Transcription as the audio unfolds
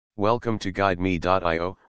Welcome to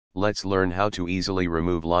GuideMe.io. Let's learn how to easily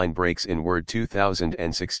remove line breaks in Word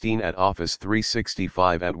 2016 at Office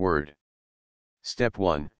 365 at Word. Step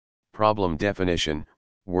 1. Problem definition,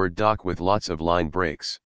 Word doc with lots of line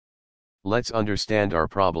breaks. Let's understand our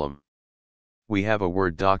problem. We have a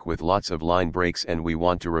Word doc with lots of line breaks and we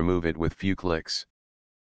want to remove it with few clicks.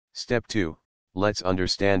 Step 2. Let's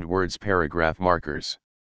understand Word's paragraph markers.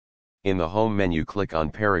 In the home menu, click on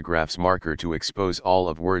Paragraphs marker to expose all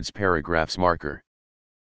of Word's paragraphs marker.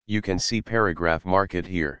 You can see paragraph market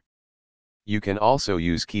here. You can also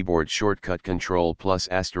use keyboard shortcut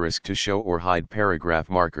Ctrl+* to show or hide paragraph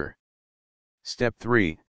marker. Step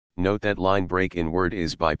 3. Note that line break in Word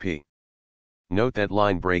is by P. Note that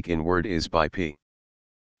line break in Word is by P.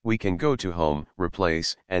 We can go to Home,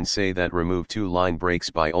 Replace, and say that remove two line breaks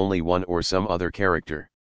by only one or some other character.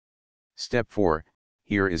 Step 4.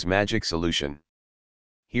 Here is magic solution.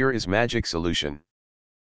 Here is magic solution.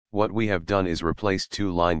 What we have done is replaced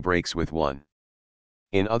two line breaks with one.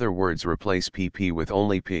 In other words, replace PP with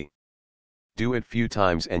only P. Do it few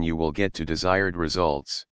times and you will get to desired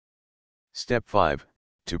results. Step 5.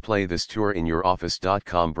 To play this tour in your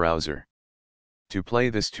Office.com browser. To play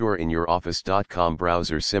this tour in your Office.com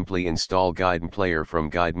browser, simply install Guide Player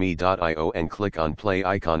from GuideMe.io and click on play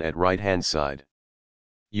icon at right hand side.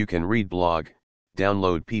 You can read blog,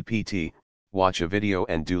 download PPT, watch a video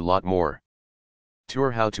and do lot more.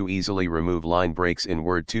 Tour how to easily remove line breaks in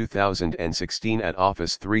Word 2016 at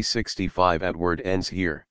Office 365 at Word ends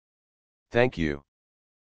here. Thank you.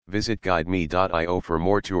 Visit GuideMe.io for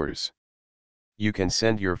more tours. You can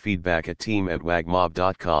send your feedback at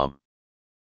team@wagmob.com.